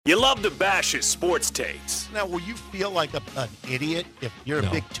You love to bash his sports takes. Now, will you feel like an idiot if you're a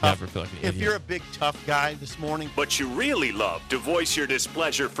big tough? Never feel like an if idiot. you're a big tough guy this morning? But you really love to voice your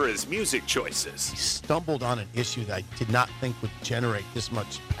displeasure for his music choices. He stumbled on an issue that I did not think would generate this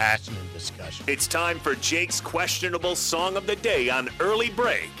much passion and discussion. It's time for Jake's questionable song of the day on Early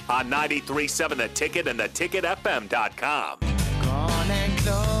Break on 93.7 The Ticket and theticketfm.com. Go on and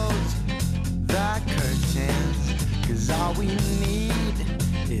close the curtains, 'cause all we need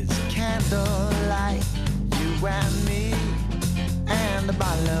is candlelight, you and me, and a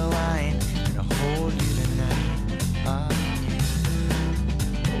bottle of wine, and I'll hold you tonight.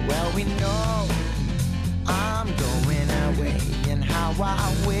 Well, we know I'm going away, and how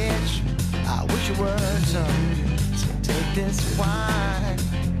I wish it were so. So take this wine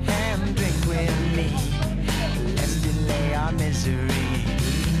and drink with me. Let's delay our misery.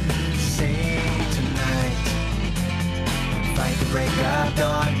 Sing tonight. Fight the break of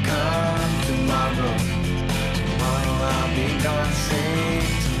dawn, come tomorrow. Tomorrow I'll be gone, sing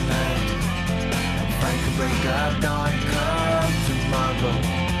tonight. Fight the break of dawn, come tomorrow.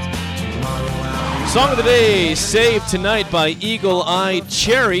 Tomorrow I'll be Song of the day, Saved Tonight by Eagle Eye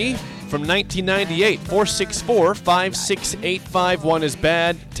Cherry from 1998. 464-56851 1 is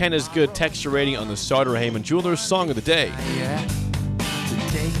bad, 10 is good. Texture rating on the Sauter Heyman Jewelers Song of the Day. yeah, to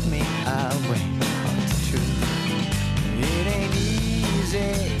take me away from the truth. It ain't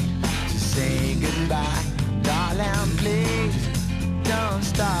easy to say goodbye, darling, please don't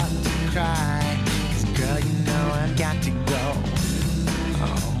start to cry. 'Cause girl, you know I've got to go.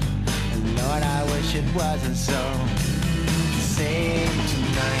 Oh, and Lord, I wish it wasn't so. Save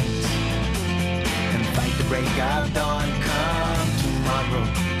tonight and fight the break of dawn, come tomorrow.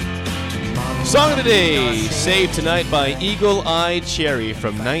 Song of the day, Saved Tonight by Eagle Eye Cherry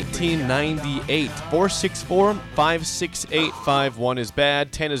from 1998. 464-56851 1 is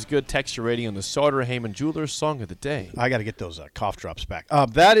bad, 10 is good. Texture rating on the Sauter Heyman Jewelers Song of the Day. I got to get those cough drops back.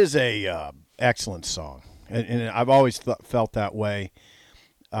 That is a excellent song, and I've always felt that way.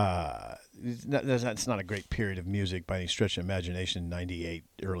 That's not a great period of music by any stretch of imagination, 98,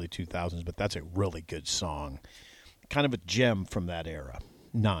 early 2000s, but that's a really good song. Kind of a gem from that era.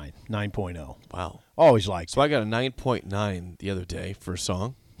 9.0. Wow. Always liked So I got a 9.9 the other day for a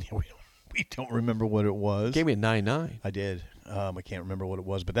song. it. We don't remember what it was. Gave me a 9.9. I did. I can't remember what it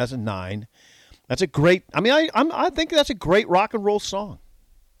was, but that's a 9. That's a great. I mean, I think that's a great rock and roll song.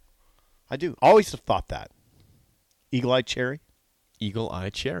 I do. Always have thought that. Eagle Eye Cherry. Eagle Eye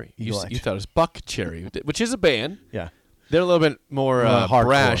Cherry. Eagle Eye You thought it was Buck Cherry, which is a band. Yeah. They're a little bit more Hardcore.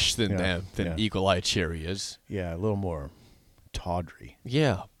 brash than Yeah. Eagle Eye Cherry is. Yeah, a little more tawdry.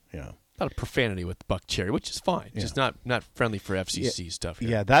 Yeah. Yeah. A lot of profanity with Buck Cherry, which is fine. Yeah. Just not friendly for FCC stuff here.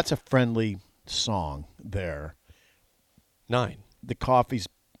 Yeah, that's a friendly song there. 9. The coffee's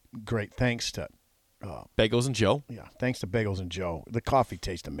great. Thanks to Bagels and Joe. thanks to Bagels and Joe. The coffee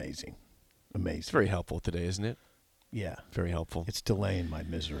tastes amazing. Amazing. It's very helpful today, isn't it? Yeah. Very helpful. It's delaying my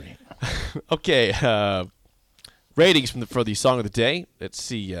misery. Okay. Ratings for the song of the day. Let's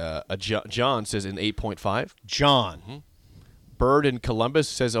see. John says an 8.5. John. Bird in Columbus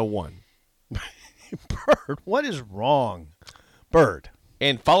says a 1. Bird, what is wrong? Bird.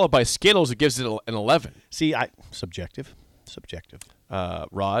 And followed by Skittles, who gives it an 11. See, subjective.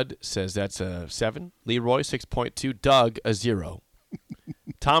 Rod says that's a 7. Leroy, 6.2. Doug, a 0.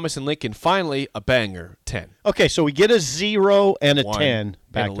 Thomas and Lincoln, finally, a banger, 10. Okay, so we get a 0 and a 1, 10.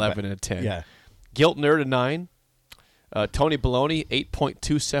 Back an to 11 back. and a 10. Yeah. Guilt Nerd, a 9. Tony Baloney,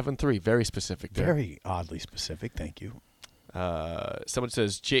 8.273. Very specific there. Very oddly specific. Thank you. Someone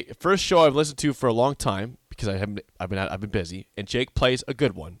says, first show I've listened to for a long time because I've been busy, and Jake plays a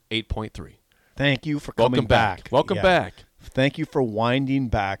good one, 8.3. Thank you for coming Welcome back. Welcome Yeah. back. Thank you for winding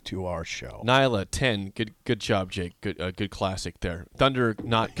back to our show. Nyla, 10. Good job, Jake. Good classic there. Thunder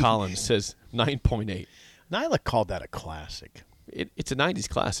Not Collins says 9.8. Nyla called that a classic. It's a 90s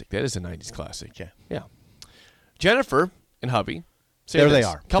classic. That is a 90s classic. Yeah. Yeah. Jennifer and hubby say There this. they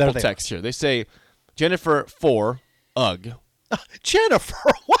are. Couple There they texts here. They say, Jennifer, 4. Ugh. Jennifer,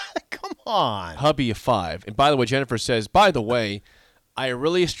 what? Come on. Hubby, a 5. And by the way, Jennifer says, by the way, I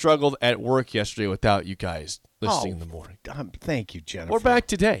really struggled at work yesterday without you guys listening in the morning. Thank you, Jennifer. We're back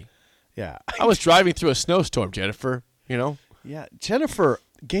today. Yeah. I was driving through a snowstorm, Jennifer, you know? Yeah. Jennifer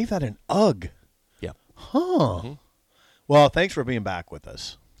gave that an ugh. Yeah. Huh. Mm-hmm. Well, thanks for being back with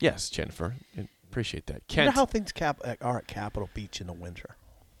us. Yes, Jennifer. Appreciate that. I Kent, wonder how things are at Capitol Beach in the winter.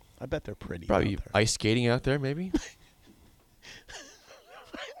 I bet they're pretty. probably out there. ice skating out there, maybe?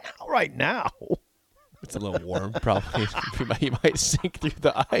 Not right now. It's a little warm, probably. You might sink through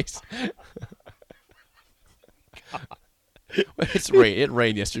the ice. It's rain. It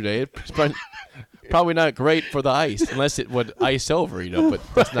rained yesterday. It's probably not great for the ice unless it would ice over, but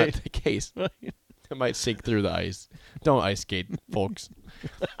that's not the case. It might sink through the ice. Don't ice skate, folks.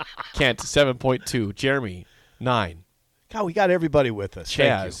 Kent, 7.2. Jeremy, 9. God, we got everybody with us.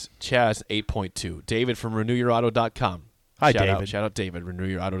 Chaz, 8.2. David from RenewYourAuto.com. Hi, Shout David. Out, shout out David,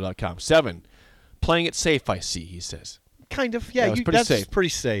 RenewYourAuto.com. 7. Playing it safe, I see, he says. Kind of, yeah. No, it's That's safe. pretty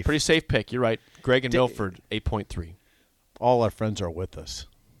safe. Pretty safe pick. You're right. Greg and Milford, 8.3. All our friends are with us.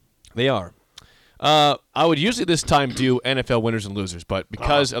 They are. I would usually this time do NFL winners and losers, but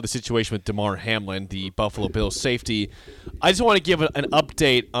because of the situation with Damar Hamlin, the Buffalo Bills safety, I just want to give an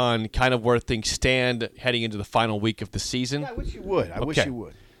update on kind of where things stand heading into the final week of the season. Yeah, I wish you would. I wish you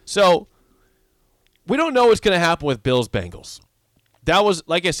would. So, we don't know what's going to happen with Bills-Bengals. That was,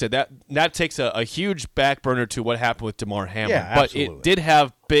 like I said, that takes a huge back burner to what happened with Damar Hamlin. Yeah, but absolutely. it did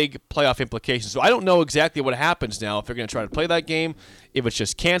have big playoff implications. So I don't know exactly what happens now, if they're going to try to play that game, if it's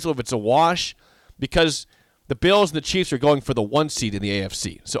just canceled, if it's a wash, because the Bills and the Chiefs are going for the 1 seed in the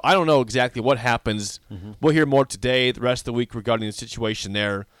AFC. So I don't know exactly what happens. Mm-hmm. We'll hear more today, the rest of the week, regarding the situation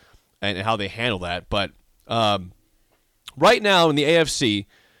there and how they handle that. But right now in the AFC,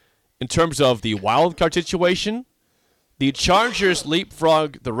 in terms of the wild card situation, the Chargers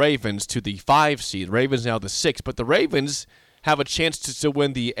leapfrog the Ravens to the 5 seed. The Ravens now the 6, but the Ravens have a chance to still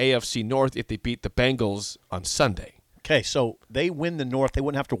win the AFC North if they beat the Bengals on Sunday. Okay, so they win the North. They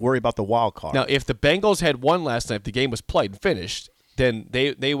wouldn't have to worry about the wild card. Now, if the Bengals had won last night, if the game was played and finished, then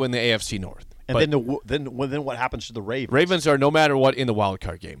they win the AFC North. And but then what happens to the Ravens? Ravens are no matter what in the wild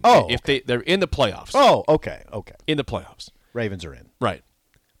card game. Oh, if they're in the playoffs. Oh, okay. In the playoffs. Ravens are in. Right.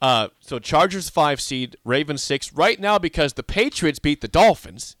 So Chargers 5 seed, Ravens 6. Right now, because the Patriots beat the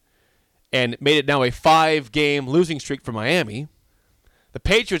Dolphins and made it now a 5-game losing streak for Miami, the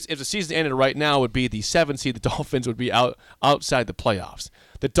Patriots, if the season ended right now, would be the 7 seed. The Dolphins would be outside the playoffs.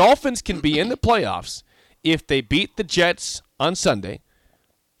 The Dolphins can be in the playoffs if they beat the Jets on Sunday.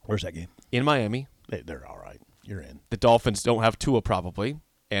 Where's that game? In Miami. They're all right. You're in. The Dolphins don't have Tua probably,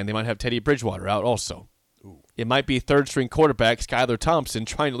 and they might have Teddy Bridgewater out also. Ooh. It might be third-string quarterback Skylar Thompson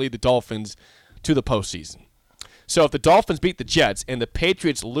trying to lead the Dolphins to the postseason. So if the Dolphins beat the Jets and the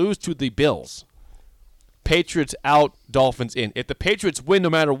Patriots lose to the Bills, Patriots out, Dolphins in. If the Patriots win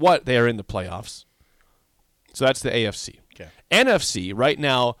no matter what, they are in the playoffs. So that's the AFC. Okay. NFC, right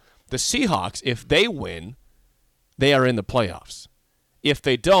now, the Seahawks, if they win, they are in the playoffs. If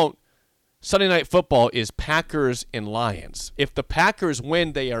they don't, Sunday Night Football is Packers and Lions. If the Packers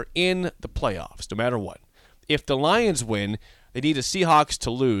win, they are in the playoffs, no matter what. If the Lions win, they need the Seahawks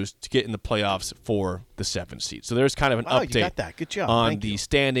to lose to get in the playoffs for the 7th seed. So there's kind of an update you got that. Good job. on Thank the you.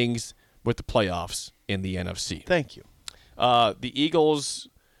 standings with the playoffs in the NFC. Thank you. The Eagles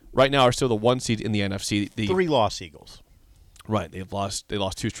right now are still the 1 seed in the NFC. The 3-loss Eagles. Right, they lost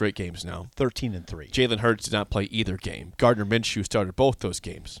 2 straight games now. 13-3. Jalen Hurts did not play either game. Gardner Minshew started both those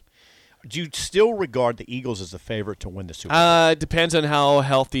games. Do you still regard the Eagles as the favorite to win the Super Bowl? It depends on how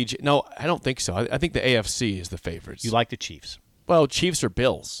healthy. No, I don't think so. I think the AFC is the favorites. You like the Chiefs? Well, Chiefs or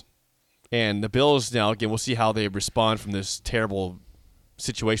Bills. And the Bills now, again, we'll see how they respond from this terrible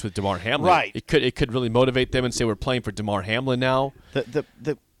situation with Damar Hamlin. Right. It could really motivate them and say we're playing for Damar Hamlin now. The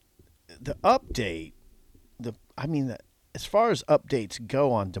update, as far as updates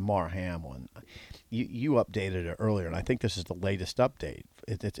go on Damar Hamlin, you updated it earlier, and I think this is the latest update.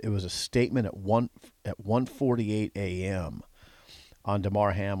 It was a statement at 1:48 a.m. on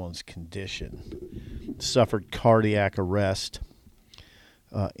Damar Hamlin's condition. Suffered cardiac arrest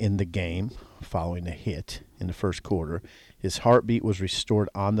in the game following a hit in the first quarter. His heartbeat was restored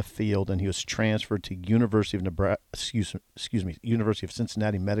on the field, and he was transferred to University of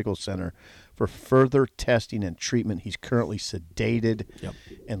Cincinnati Medical Center for further testing and treatment. He's currently sedated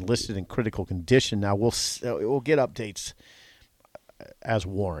and listed in critical condition. Now we'll get updates as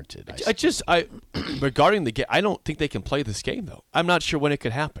warranted. Regarding the game, I don't think they can play this game though. I'm not sure when it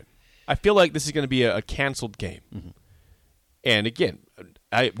could happen. I feel like this is going to be a canceled game. Mm-hmm. And again,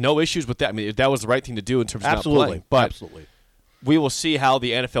 I have no issues with that. I mean, that was the right thing to do in terms of not playing. But absolutely. We will see how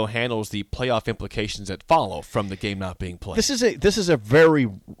the NFL handles the playoff implications that follow from the game not being played. This is a very,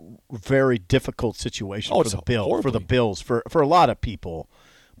 very difficult situation for the Bills, for a lot of people.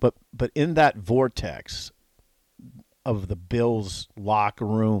 But in that vortex of the Bills locker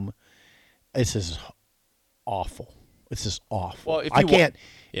room, this is awful. This is awful. Well, if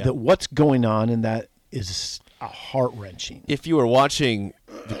you what's going on in that is heart-wrenching. If you were watching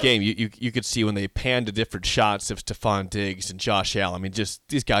the game, you could see when they panned to different shots of Stephon Diggs and Josh Allen. I mean, just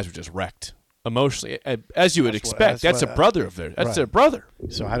these guys were just wrecked. emotionally, as you would That's what- expect. that's That's a what- brother of theirs. That's right. their brother.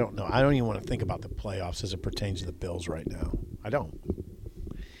 So I don't know. I don't even want to think about the playoffs as it pertains to the Bills right now. I don't.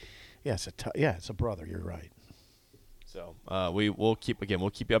 Yeah, it's a brother. You're right. So we'll keep you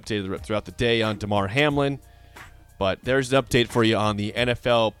updated throughout the day on Damar Hamlin. But there's an update for you on the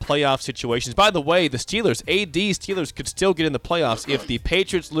NFL playoff situations. By the way, the Steelers could still get in the playoffs if the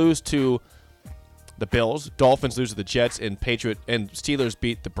Patriots lose to the Bills, Dolphins lose to the Jets, and Steelers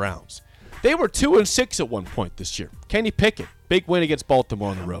beat the Browns. They were 2-6 at one point this year. Kenny Pickett, big win against Baltimore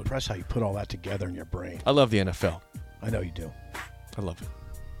on the road. Impressed how you put all that together in your brain. I love the NFL. I know you do. I love it.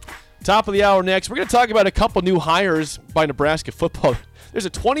 Top of the hour next. We're going to talk about a couple new hires by Nebraska football. There's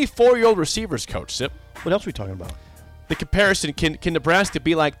a 24-year-old receivers coach, Sip. What else are we talking about? The comparison, can Nebraska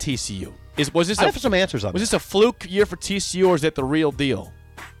be like TCU? I have some answers on Was that. this a fluke year for TCU, or is that the real deal?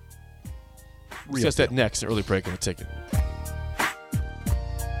 Real Discuss that deal. next. An early break in the ticket.